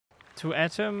To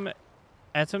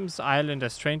Atom's Island, a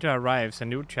stranger arrives. A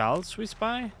new child we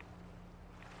spy?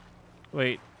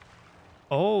 Wait.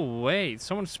 Oh, wait.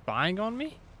 Someone's spying on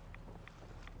me?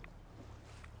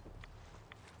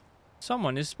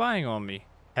 Someone is spying on me.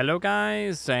 Hello,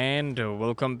 guys, and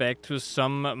welcome back to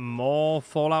some more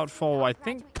Fallout 4. I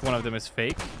think one of them is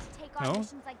fake. No?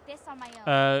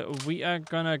 We are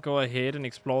gonna go ahead and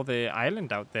explore the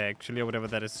island out there, actually, or whatever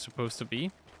that is supposed to be.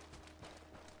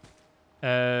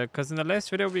 Because in the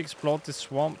last video we explored the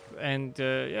swamp and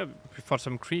yeah, we fought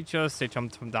some creatures. They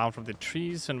jumped down from the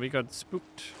trees and we got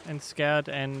spooked and scared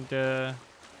and yeah,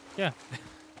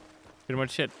 pretty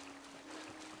much it.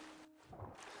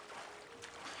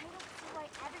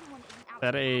 Is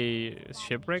that a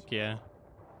shipwreck? Yeah.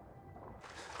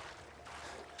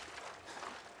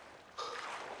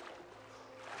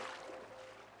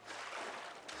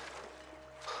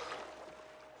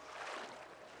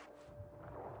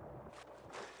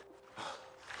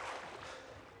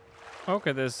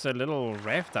 Okay, there's a little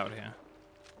raft out here.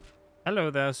 Hello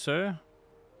there, sir.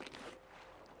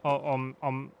 Oh,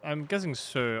 I'm guessing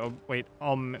sir. Oh, wait,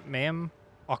 ma'am.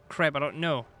 Oh, crap, I don't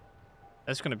know.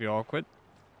 That's gonna be awkward.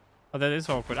 Oh, that is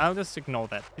awkward. I'll just ignore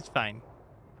that. It's fine.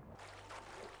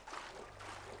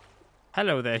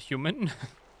 Hello there, human.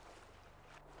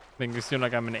 Think you seem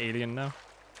like I'm an alien now.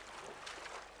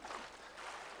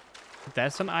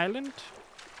 That's an island?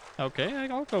 Okay,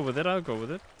 I'll go with it. I'll go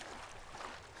with it.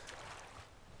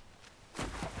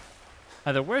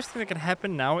 The worst thing that can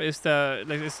happen now is there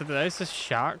is a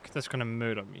shark that's gonna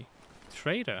murder me.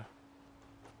 Traitor.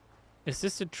 Is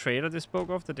this the traitor they spoke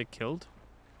of that they killed?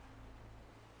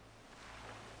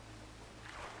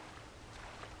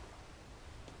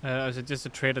 Or is it just a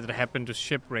traitor that happened to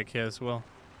shipwreck here as well?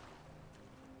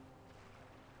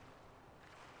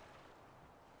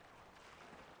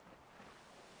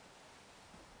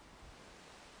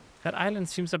 That island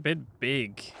seems a bit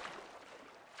big.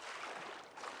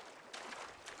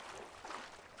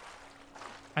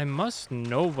 I must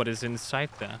know what is inside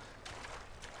there.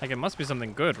 Like, it must be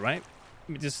something good, right? Let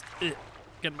me just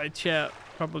get my chair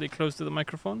properly close to the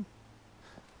microphone.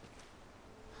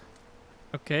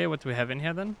 Okay, what do we have in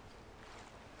here then?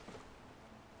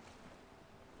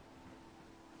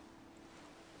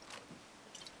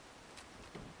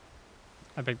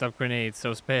 I picked up grenades, that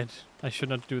was bad. I should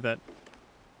not do that.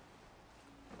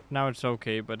 Now it's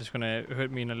okay, but it's gonna hurt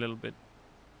me in a little bit.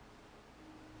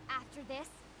 After this,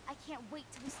 I can't wait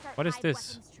till we start. What is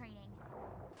this? Training.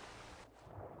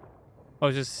 Oh,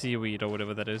 it's just seaweed or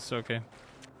whatever that is. Okay.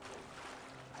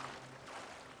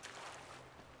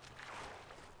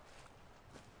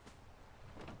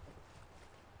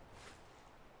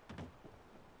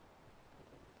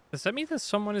 Does that mean that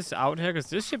someone is out here? Because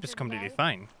this ship is completely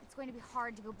fine. It's going to be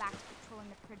hard to go back to patrolling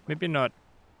the Pridwell. Maybe not.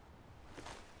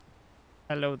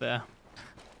 Hello there.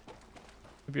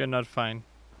 Maybe you're not fine.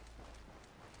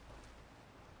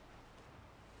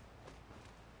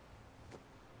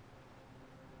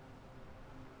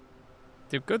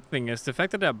 The good thing is the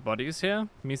fact that there are bodies here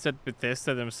means that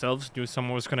Bethesda themselves knew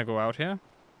someone was gonna go out here.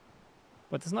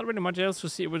 But there's not really much else to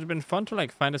see. It would have been fun to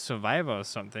like find a survivor or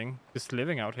something just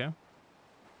living out here.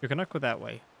 You cannot go that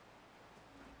way.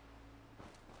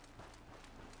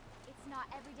 It's not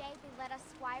every day they let us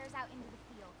squires out into the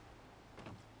field.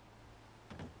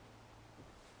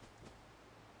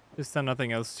 Is there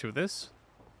nothing else to this?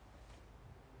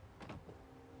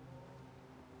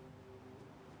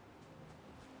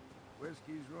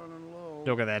 Whiskey's running low.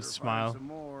 Look at that smile. Some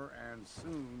more and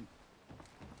soon.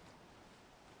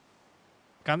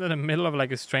 I'm in the middle of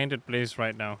like a stranded place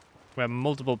right now, where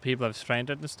multiple people have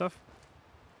stranded and stuff.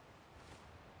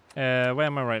 Where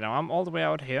am I right now? I'm all the way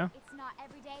out here. It's not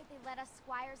every day they let us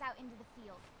squires out into the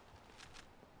field.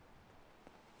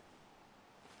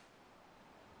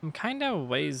 I'm kind of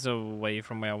ways away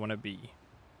from where I want to be.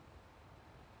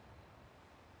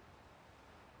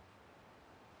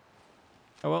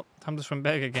 Oh well, time to swim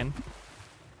back again.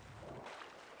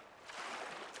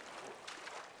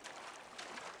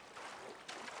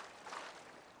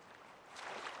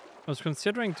 I was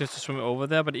considering just to swim over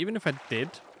there, but even if I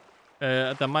did,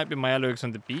 there might be Mirelurks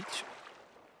on the beach.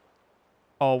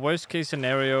 Or worst case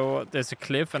scenario, there's a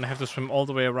cliff and I have to swim all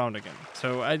the way around again.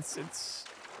 So it's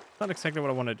not exactly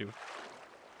what I want to do.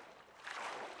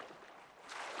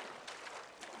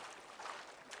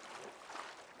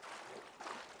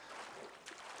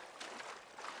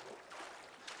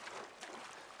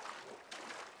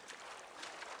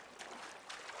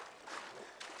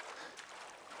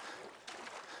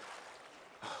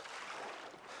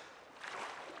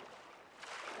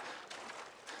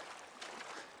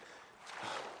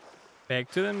 Back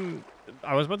to them.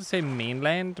 I was about to say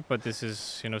mainland, but this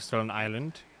is, you know, still an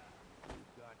island.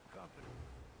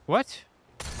 What?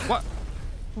 What?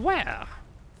 Where?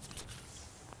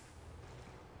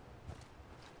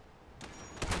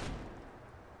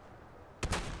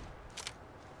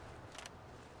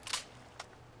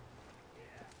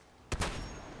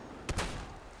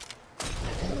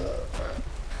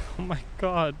 Oh my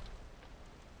god.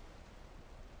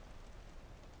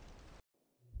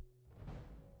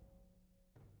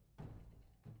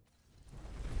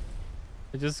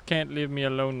 They just can't leave me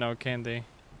alone now, can they?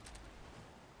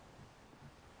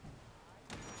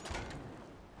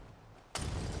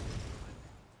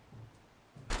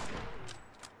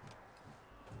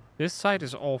 This side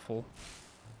is awful.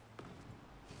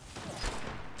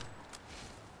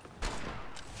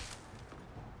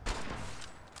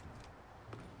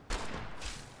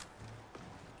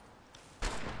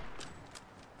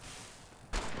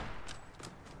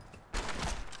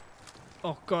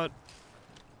 Oh god.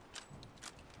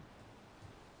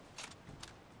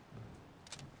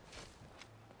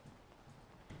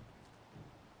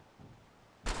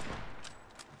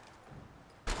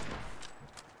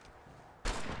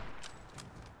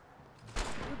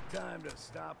 Good time to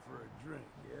stop for a drink,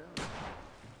 yeah?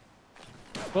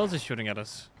 Who else is shooting at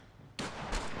us?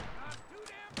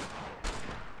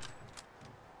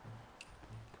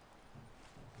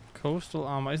 Coastal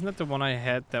armor. Isn't that the one I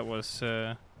had that was...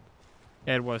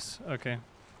 Yeah, it was. Okay.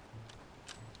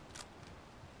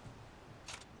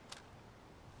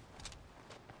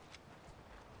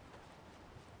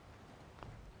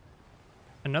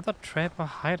 Another trapper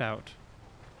hideout.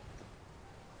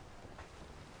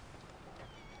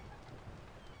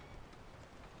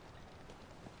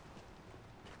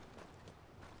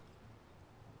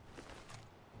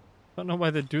 I don't know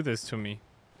why they do this to me.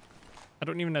 I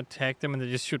don't even attack them and they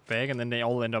just shoot back and then they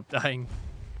all end up dying.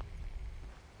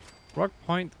 Rock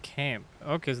Point Camp.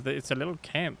 Okay, so it's a little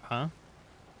camp, huh?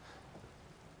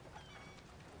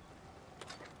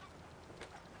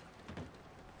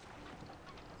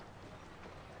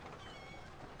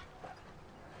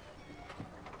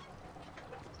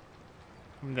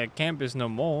 That camp is no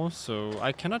more, so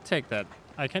I cannot take that.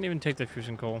 I can't even take the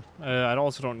fusion core. I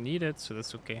also don't need it, so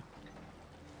that's okay.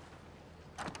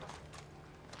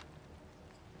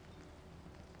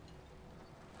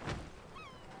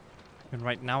 And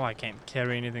right now I can't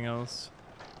carry anything else.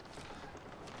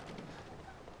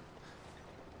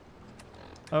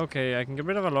 Okay, I can get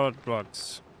rid of a lot of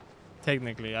drugs.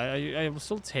 Technically, I will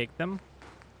still take them.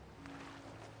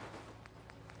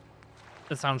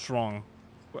 That sounds wrong.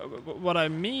 What I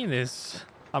mean is,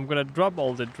 I'm gonna drop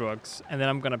all the drugs and then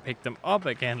I'm gonna pick them up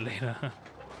again later.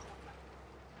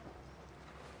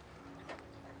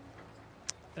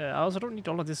 I also don't need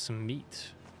all of this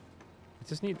meat. I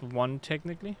just need one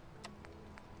technically.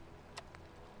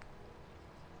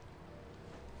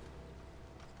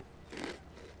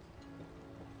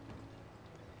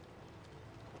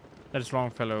 That is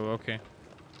wrong, fellow. Okay.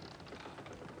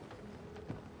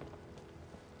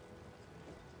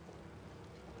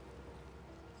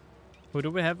 Who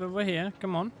do we have over here?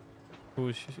 Come on.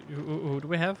 Who do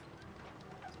we have?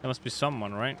 There must be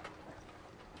someone, right?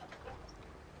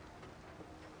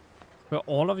 Were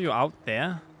all of you out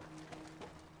there?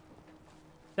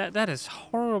 That is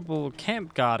horrible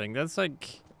camp guarding. That's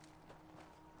like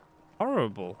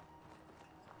horrible.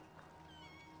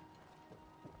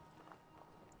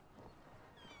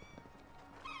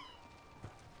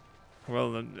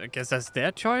 Well, I guess that's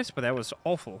their choice, but that was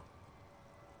awful.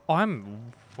 Oh,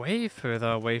 I'm way further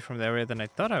away from the area than I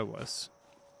thought I was.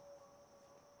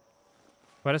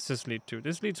 Where does this lead to?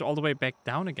 This leads all the way back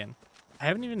down again. I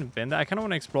haven't even been there. I kind of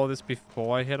want to explore this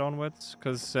before I head onwards,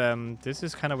 because this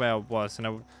is kind of where I was, and I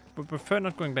would prefer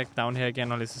not going back down here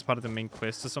again unless it's part of the main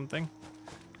quest or something.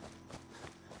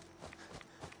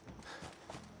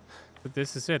 But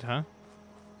this is it, huh?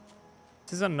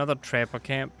 This is another trapper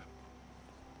camp.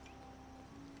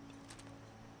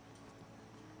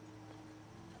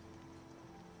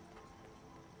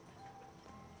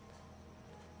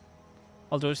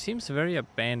 Although it seems very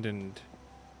abandoned.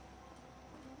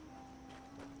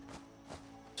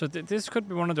 So this could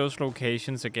be one of those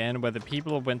locations again where the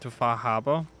people went to Far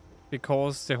Harbor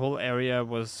because the whole area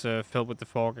was filled with the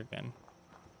fog again.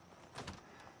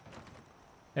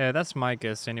 Yeah, that's my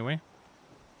guess anyway.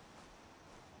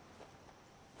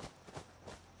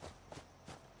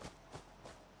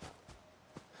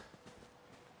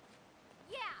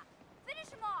 Yeah, finish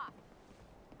him off.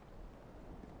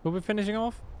 Who are we finishing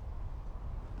off?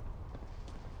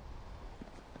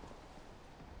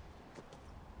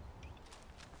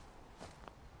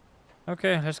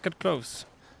 Okay, let's get close.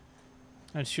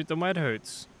 And shoot them where it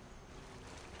hurts.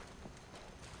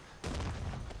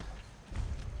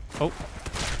 Oh.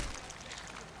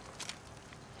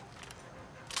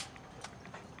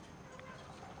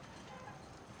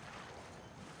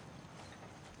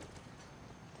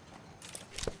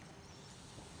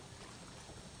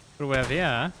 What do we have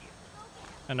here?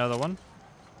 Another one.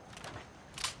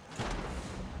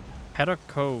 Haddock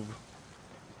Cove.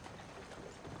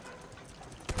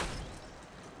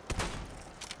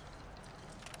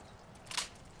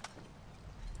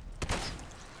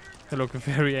 They look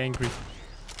very angry.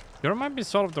 You remind me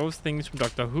sort of those things from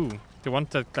Doctor Who. The ones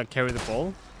that like, carry the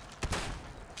ball.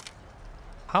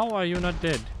 How are you not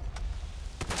dead?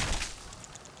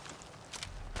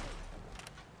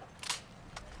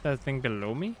 That thing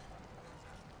below me?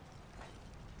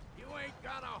 You ain't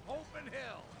got a hope in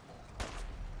hell.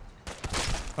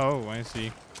 Oh, I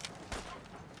see.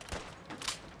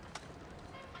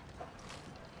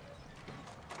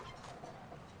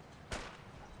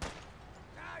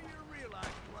 Now you realize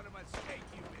what a mistake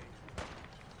you made.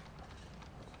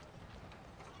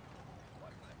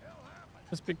 What the hell happened?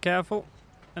 Just be careful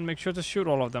and make sure to shoot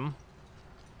all of them.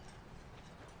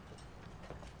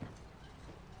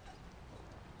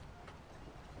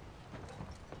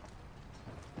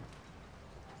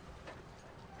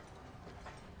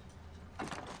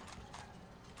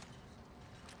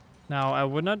 Now, I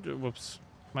would not... Whoops.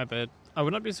 My bad. I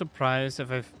would not be surprised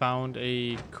if I found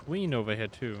a queen over here,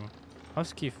 too.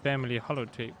 Husky family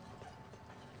holotape.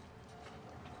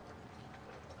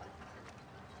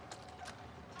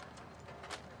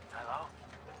 Hello?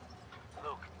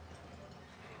 Luke,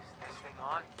 is this thing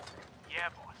on? Yeah,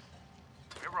 boss.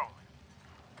 We're rolling.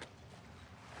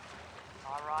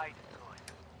 All right, good.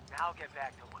 Now get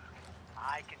back to work.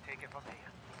 I can take it from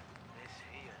here. This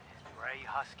here is Bray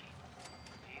Husky,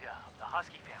 leader of the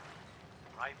Husky family,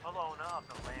 rightful owner of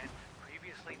the land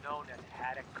previously known as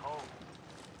Haddock Cove.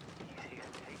 He's here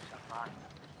to take some mine.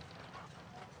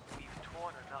 We've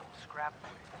torn enough scrap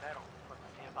wood and metal from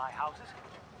the nearby houses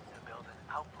to build an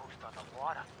outpost on the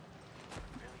water.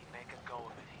 Really make a go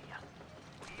of it here.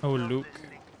 We Oh, built Luke. this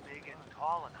thing big and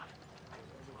tall enough.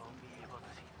 We'll be able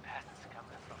to see pests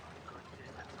coming from a good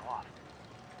distance off.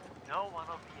 No one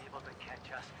will be able to catch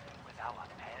us with our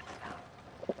pants down.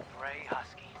 Gray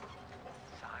Husky,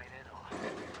 signing off.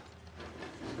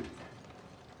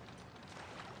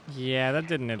 Yeah, that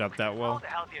didn't end up that How well. the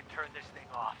hell do you turn this thing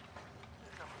off?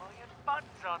 There's a million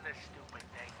buttons on this stupid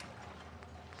thing.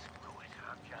 Screw it,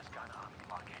 I'm just gonna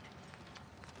unplug it.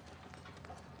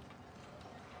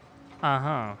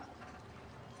 Uh-huh.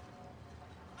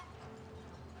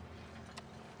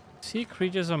 Sea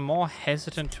creatures are more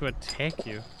hesitant to attack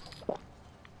you.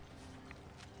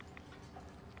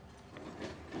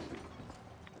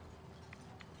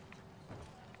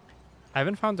 I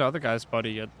haven't found the other guy's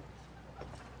body yet.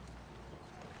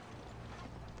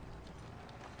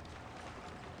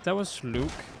 That was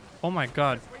Luke. Oh my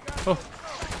god. Oh,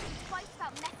 Twice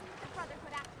about messing with the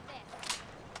Brotherhood after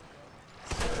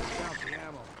this. Count the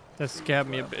ammo. that scared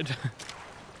me a bit.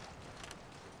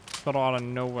 Got out of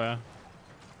nowhere.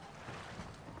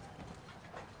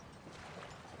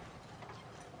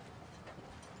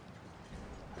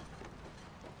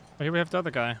 Oh, here we have the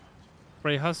other guy.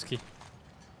 Bray Husky.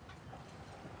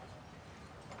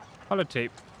 Holotape.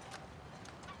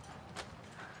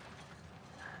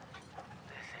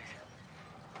 This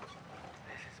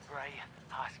is Bray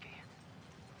Husky.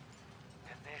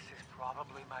 And this is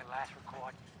probably my last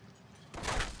record.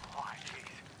 Oh,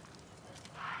 jeez.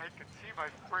 I can see my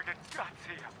friggin' guts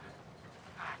here.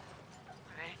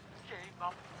 They came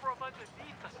up from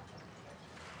underneath us.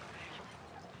 Big,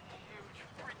 huge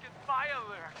freaking fire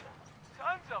there.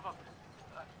 Tons of them.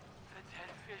 The dead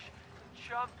fish,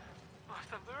 chum, must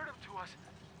have lured them to us.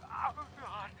 Oh,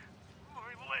 God.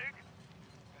 My leg.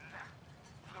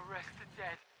 The rest are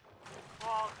dead.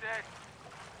 All dead.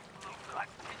 Luke got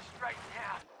pitched right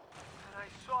now. And I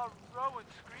saw Rowan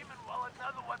screaming while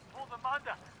another one pulled him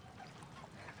under.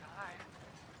 His eyes.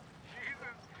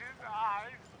 Jesus, his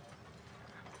eyes.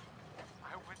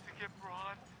 I went to get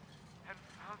Braun and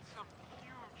found some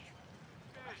huge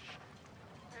fish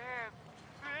and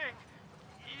thing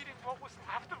eating what was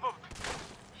left of him.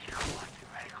 He clutched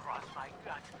right across my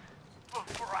guts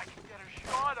before I could get a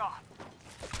shot off.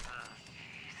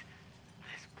 Jeez,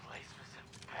 this place was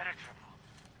impenetrable.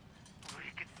 We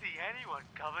could see anyone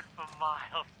coming for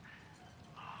miles.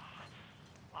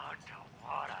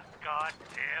 Underwater,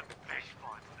 goddamn fish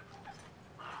monsters.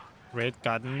 Red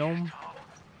Garden Gnome.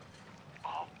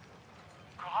 Oh,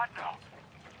 God, no.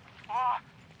 Oh,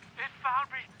 it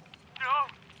found me. No,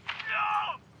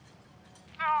 no,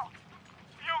 no.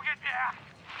 You get back.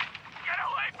 Get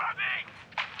away from me.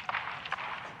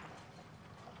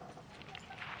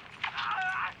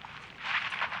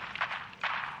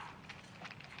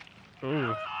 Ooh.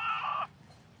 Oh,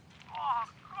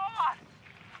 God!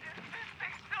 Is this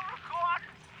thing still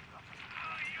recording?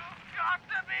 You've got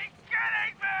to be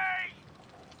kidding me!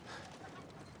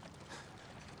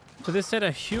 So they said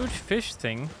a huge fish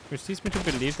thing, which leads me to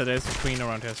believe that there's a queen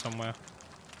around here somewhere.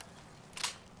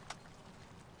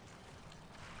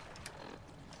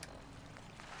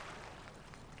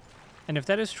 And if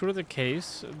that is truly the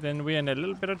case, then we're in a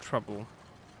little bit of trouble.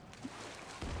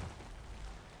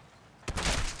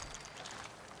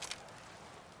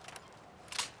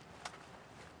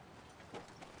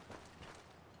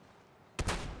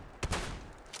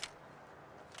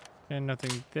 And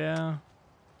nothing there.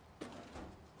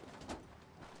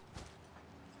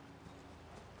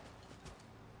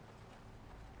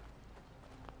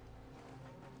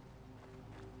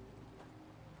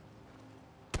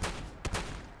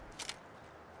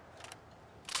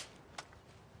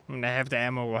 I mean, I have the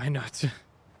ammo, why not?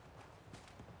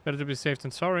 Better to be safe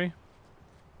than sorry.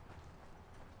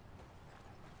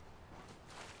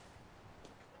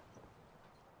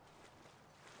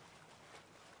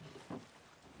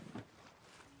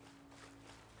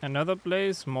 Another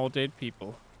place, more dead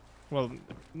people. Well,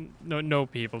 no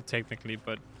people technically,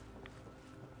 but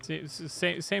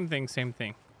same thing, same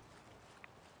thing.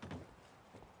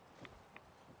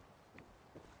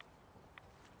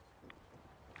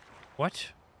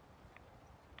 What?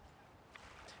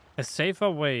 A safer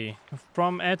way.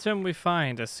 From Atom we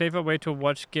find a safer way to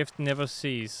watch gift never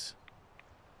cease.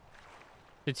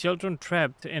 The children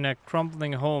trapped in a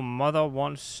crumbling home. Mother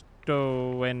wants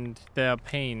to end their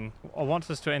pain. Or wants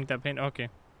us to end their pain. Okay.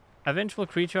 A vengeful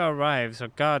creature arrives. A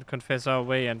god confess our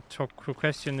way and to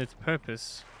question its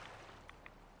purpose.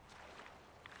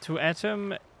 To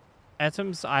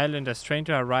Atom's island a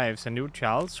stranger arrives. A new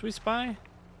child we spy?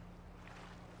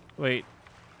 Wait.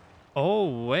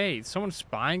 Oh, wait. Someone's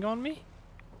spying on me?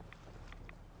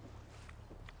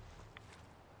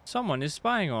 Someone is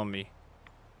spying on me.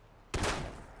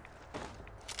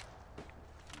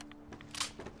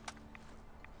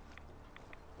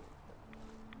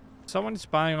 Someone is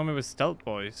spying on me with stealth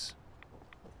boys.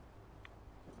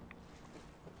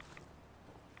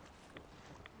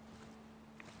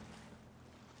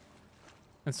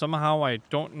 And somehow I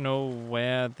don't know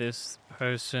where this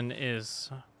person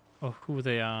is. Or who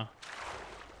they are.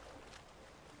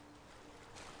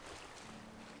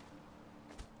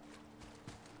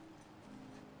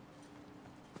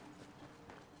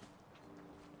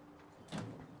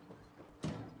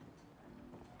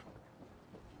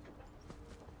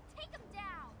 Take him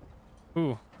down.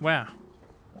 Ooh, where?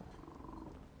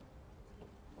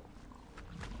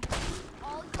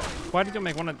 Why did you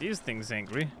make one of these things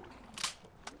angry?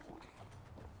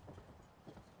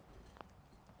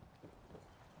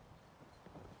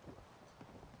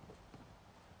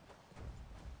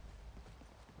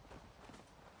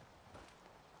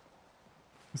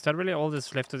 Is that really all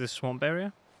that's left of this swamp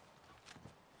area?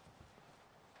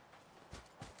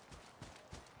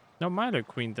 No Milo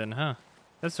Queen then, huh?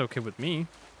 That's okay with me.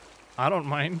 I don't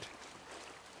mind.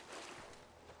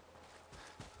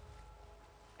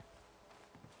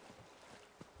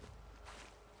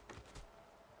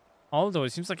 Although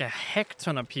it seems like a heck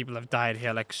ton of people have died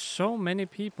here, like so many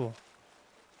people.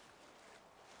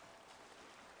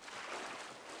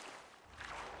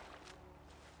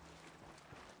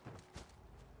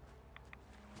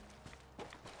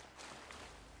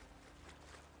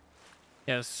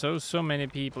 Yeah, so many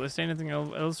people. Is there anything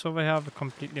else over here I've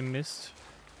completely missed?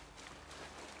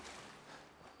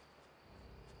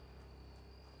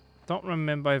 Don't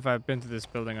remember if I've been to this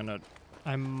building or not.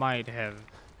 I might have.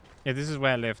 Yeah, this is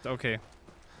where I left. Okay.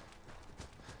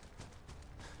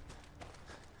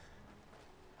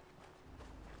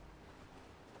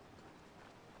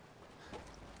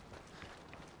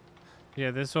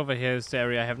 Yeah, this over here is the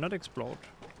area I have not explored.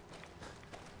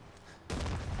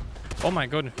 Oh my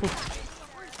goodness. Ooh.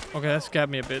 Okay, that scared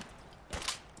me a bit.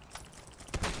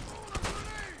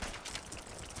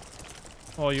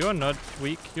 Oh, you're not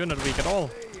weak. You're not weak at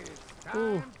all.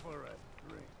 Ooh.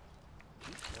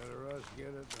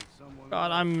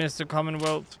 God, I miss the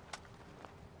Commonwealth.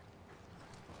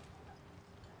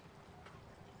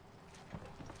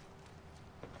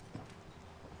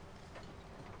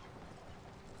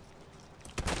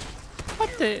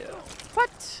 What the?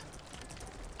 What?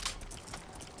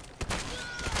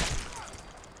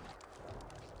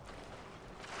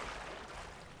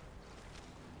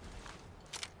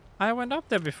 I went up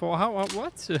there before. How?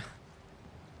 What?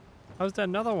 How's there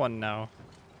another one now?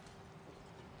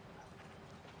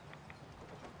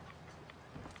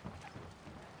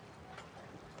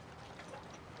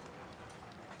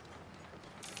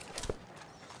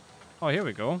 Oh, here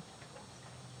we go.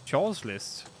 chores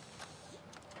list.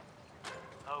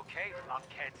 Okay,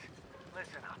 lunkheads,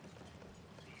 listen up.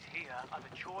 These here are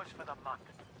the chores for the month.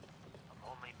 I'm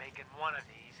only making one of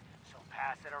these, so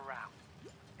pass it around.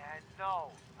 And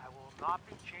no, I will not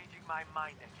be changing my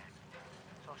mind again.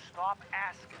 So stop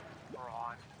asking,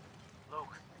 Braun.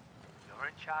 Luke, you're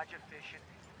in charge of fishing,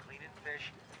 cleaning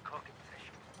fish, and cooking fish.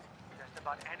 Just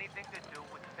about anything to do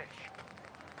with fish.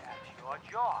 That's your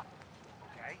job,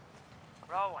 okay?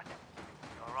 Rowan,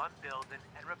 you're on building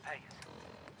and repairs.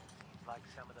 Seems like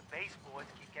some of the baseboards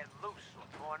keep getting loose or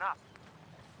torn up.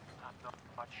 I'm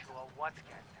not sure what's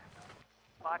getting at.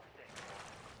 But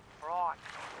Braun,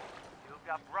 you've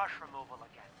got brush removal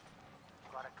again.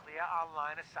 You've got to clear our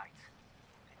line of sights.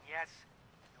 And yes,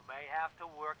 you may have to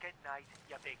work at night,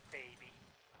 you big baby.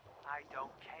 I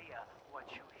don't care what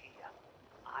you hear.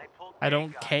 I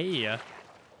don't care.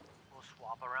 We'll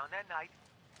swap around at night,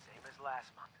 same as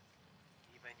last month.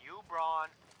 Even you, Braun,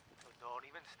 so don't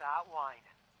even start whining.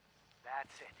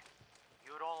 That's it.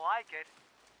 You don't like it?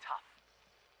 Tough.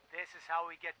 This is how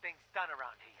we get things done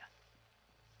around here.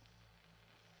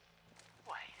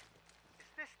 Wait, is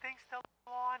this thing still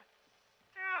on?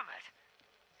 Damn it!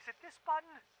 Is it this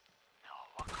button? No,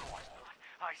 of course not.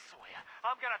 I swear,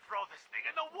 I'm gonna throw this thing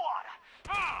in the water!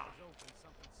 Ah!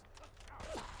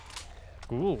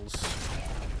 Ghouls.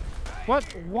 What?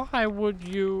 Why would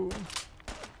you...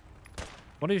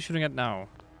 What are you shooting at now?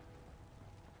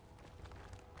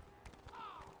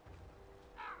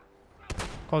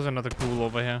 Cause another ghoul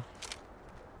over here.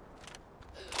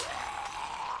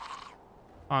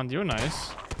 Aren't you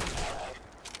nice?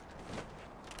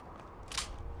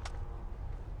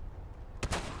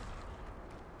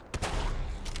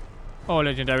 Oh,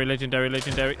 legendary, legendary,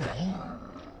 legendary.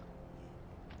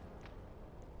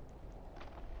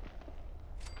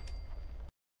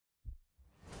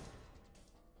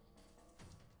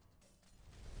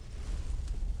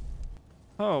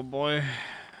 Oh boy.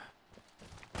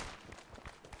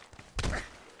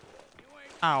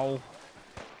 Ow.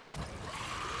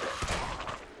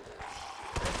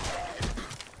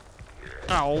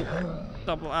 Ow.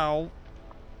 Double ow.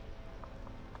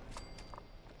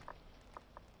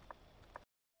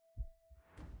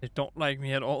 They don't like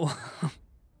me at all.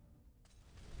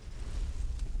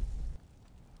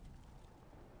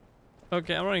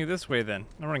 Okay, I'm running this way then.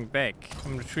 I'm running back.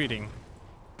 I'm retreating.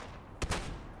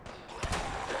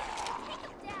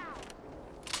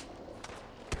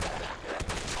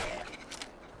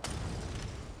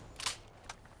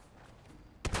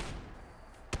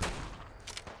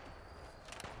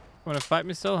 Wanna fight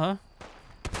me still, huh?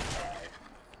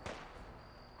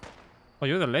 Oh,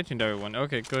 you're the legendary one.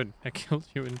 Okay, good. I killed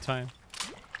you in time.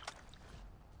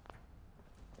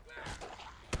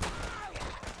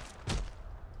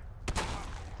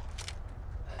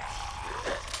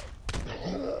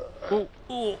 Oh,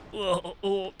 oh, oh,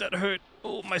 oh, that hurt.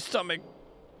 Oh, my stomach.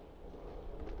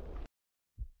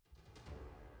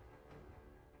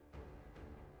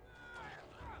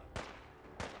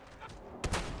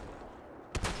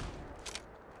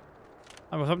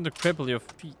 I was hoping to cripple your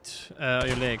feet,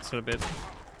 your legs a little bit.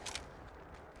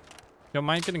 Your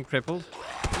mind getting crippled?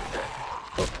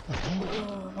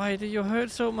 Oh, why do you hurt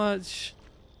so much?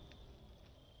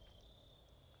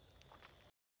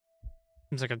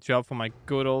 Seems like a job for my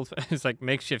good old... It's like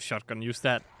makeshift shotgun, use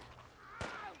that.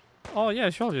 Oh yeah,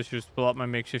 sure, I'll just pull out my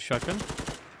makeshift shotgun.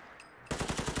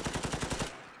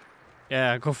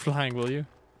 Yeah, go flying, will you?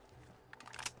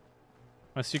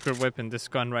 My secret weapon, this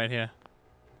gun right here.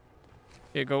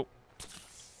 Here you go.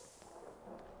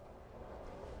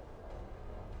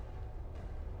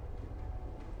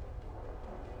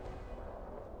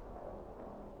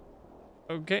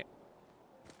 Okay.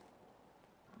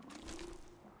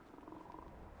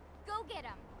 Go get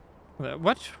him.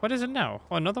 What? What is it now?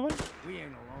 Oh, another one? We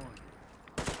ain't alone.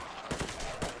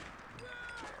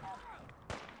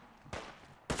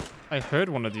 I heard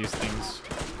one of these things.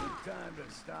 Good time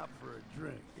to stop for a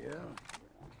drink, yeah?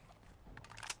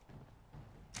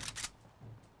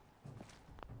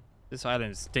 This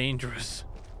island is dangerous.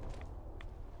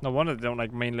 No wonder they don't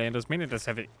like mainlanders. Mainlanders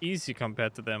have it easy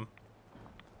compared to them.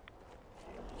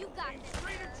 You got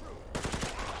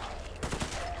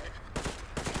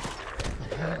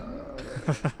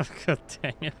this. God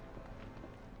dang it.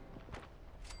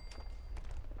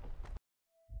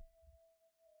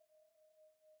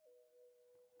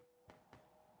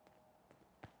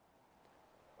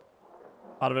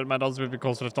 Part of it might also be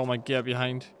because I left all my gear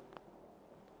behind.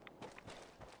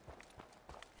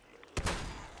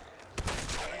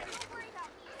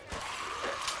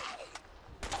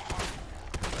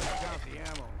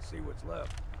 See what's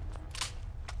left.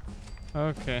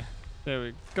 Okay, there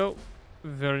we go.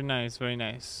 Very nice, very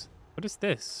nice. What is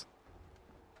this?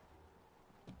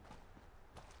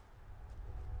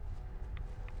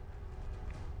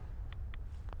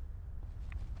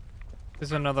 This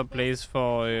is another place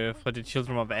for the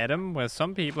children of Adam, where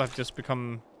some people have just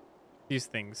become these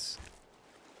things.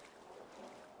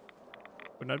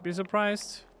 Would not be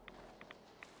surprised.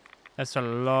 That's a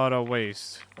lot of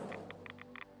waste.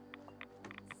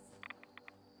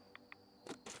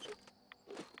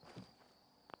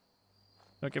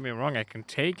 Don't get me wrong, I can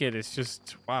take it. It's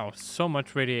just, wow, so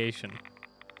much radiation.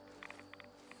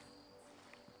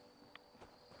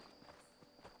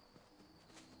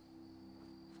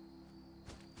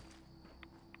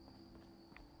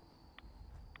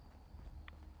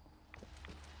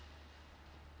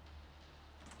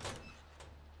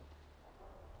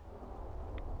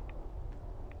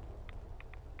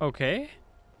 Okay.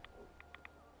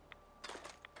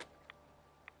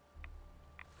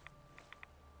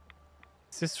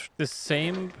 Is this the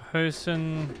same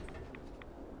person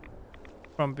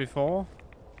from before?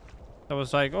 That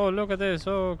was like, oh, look at this.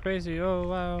 Oh, crazy. Oh,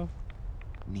 wow.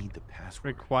 Need the password.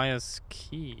 Requires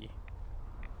key.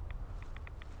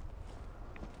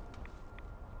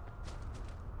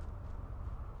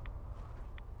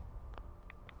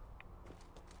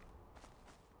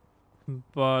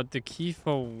 But the key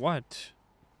for what?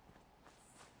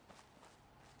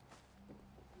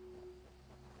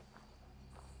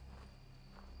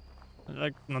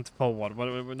 Like, not for what?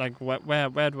 Like,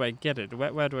 where do I get it?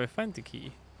 Where do I find the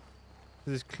key?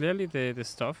 This is clearly the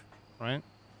stuff, right?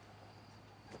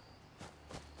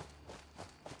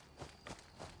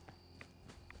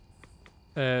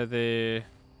 The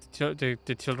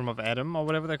children of Adam or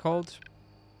whatever they're called.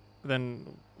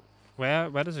 Then, where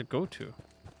does it go to?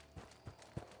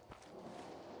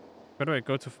 Where do I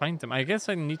go to find them? I guess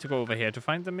I need to go over here to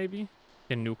find them, maybe?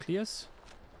 The nucleus?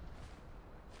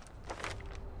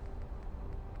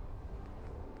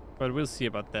 But we'll see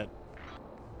about that.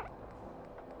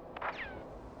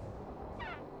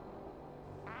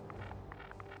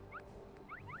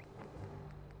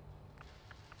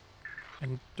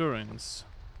 Endurance.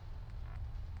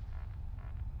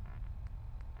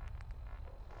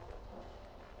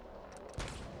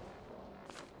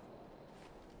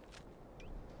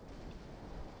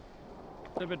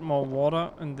 A little bit more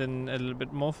water and then a little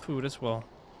bit more food as well.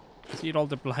 Let's eat all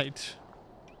the blight.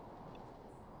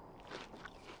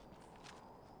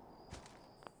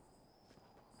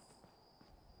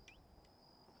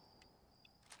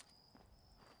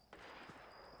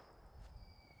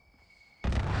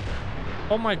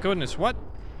 Oh my goodness, what?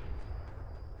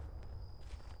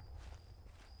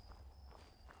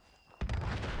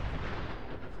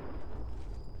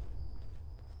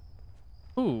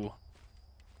 Who?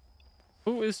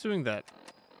 Who is doing that?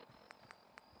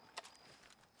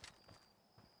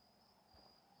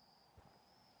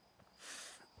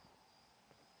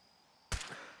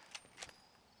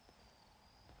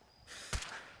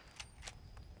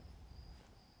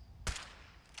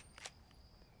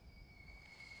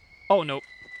 Oh no.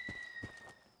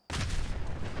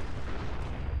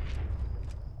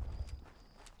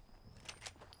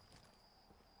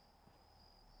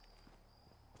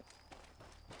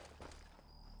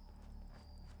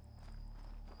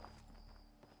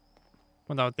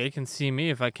 Well, now they can see me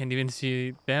if I can't even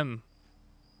see them.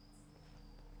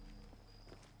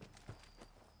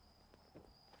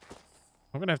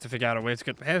 I'm gonna have to figure out a way to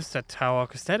get past that tower,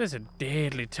 because that is a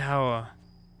deadly tower.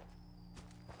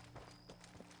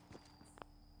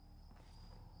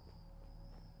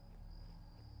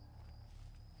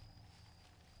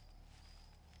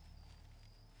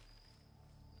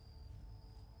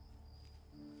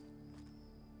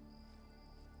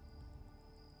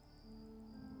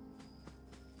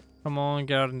 Come on,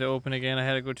 get out in the open again. I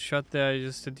had a good shot there. I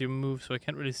just did your move, so I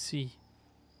can't really see.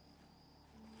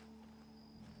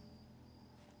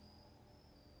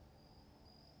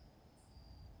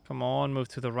 Come on, move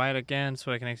to the right again,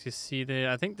 so I can actually see the.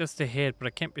 I think that's the head, but I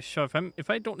can't be sure. If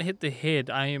I don't hit the head,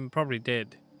 I am probably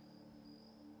dead.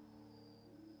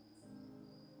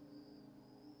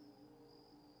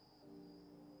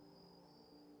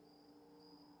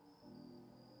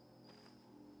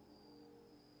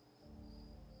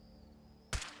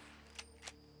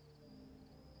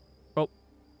 Oh,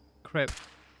 crap.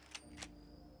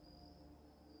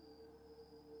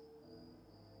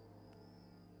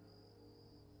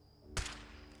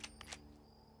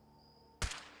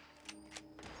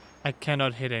 I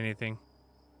cannot hit anything.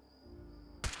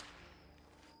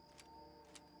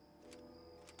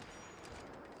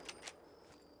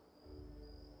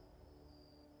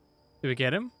 Did we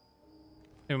get him?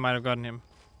 We might have gotten him.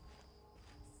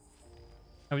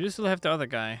 And we just still have the other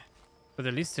guy. But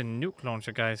at least the nuke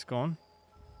launcher guy is gone.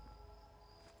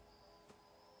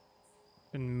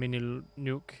 The mini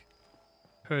nuke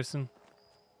person.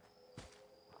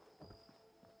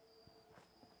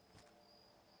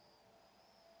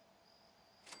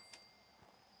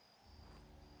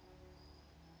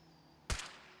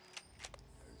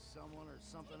 There's someone or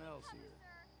something else here.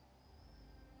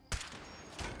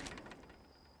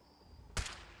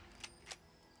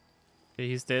 Okay,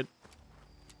 he's dead.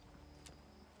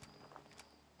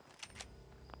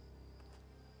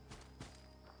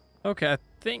 Okay, I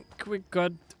think we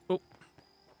got... Oh.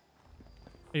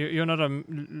 You're not a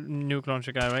nuke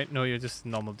launcher guy, right? No, you're just a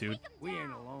normal dude. We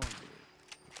ain't alone here.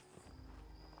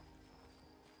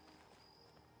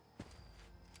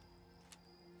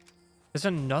 There's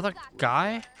another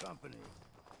guy? Company.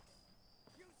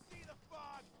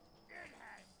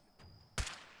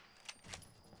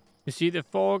 You see the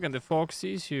fog and the fog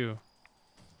sees you.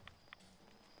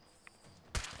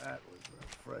 That was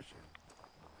refreshing.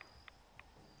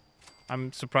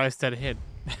 I'm surprised that hit.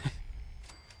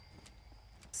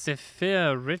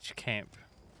 Zephyr Ridge Camp.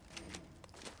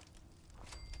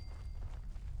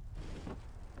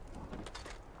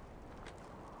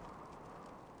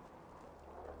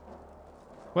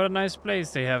 What a nice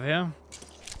place they have here.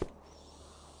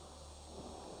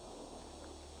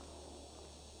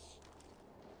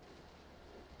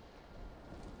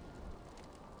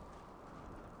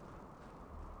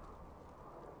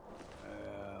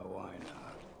 Why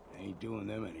not? Ain't doing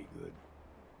them any good.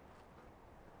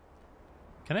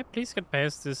 Can I please get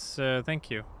past this?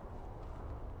 Thank you.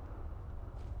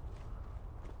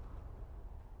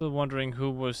 Still wondering who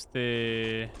was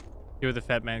the... You were the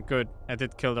fat man. Good. I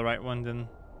did kill the right one then.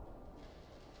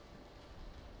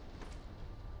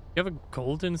 You have a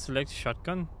golden select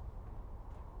shotgun?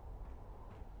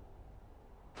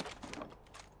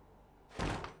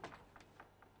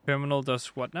 Terminal does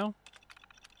what now?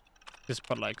 The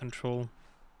spotlight control.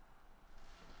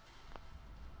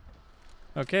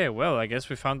 Okay, well, I guess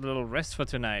we found a little rest for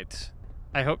tonight.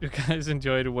 I hope you guys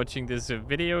enjoyed watching this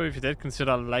video. If you did,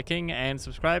 consider liking and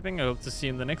subscribing. I hope to see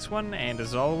you in the next one. And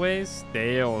as always,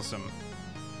 stay awesome.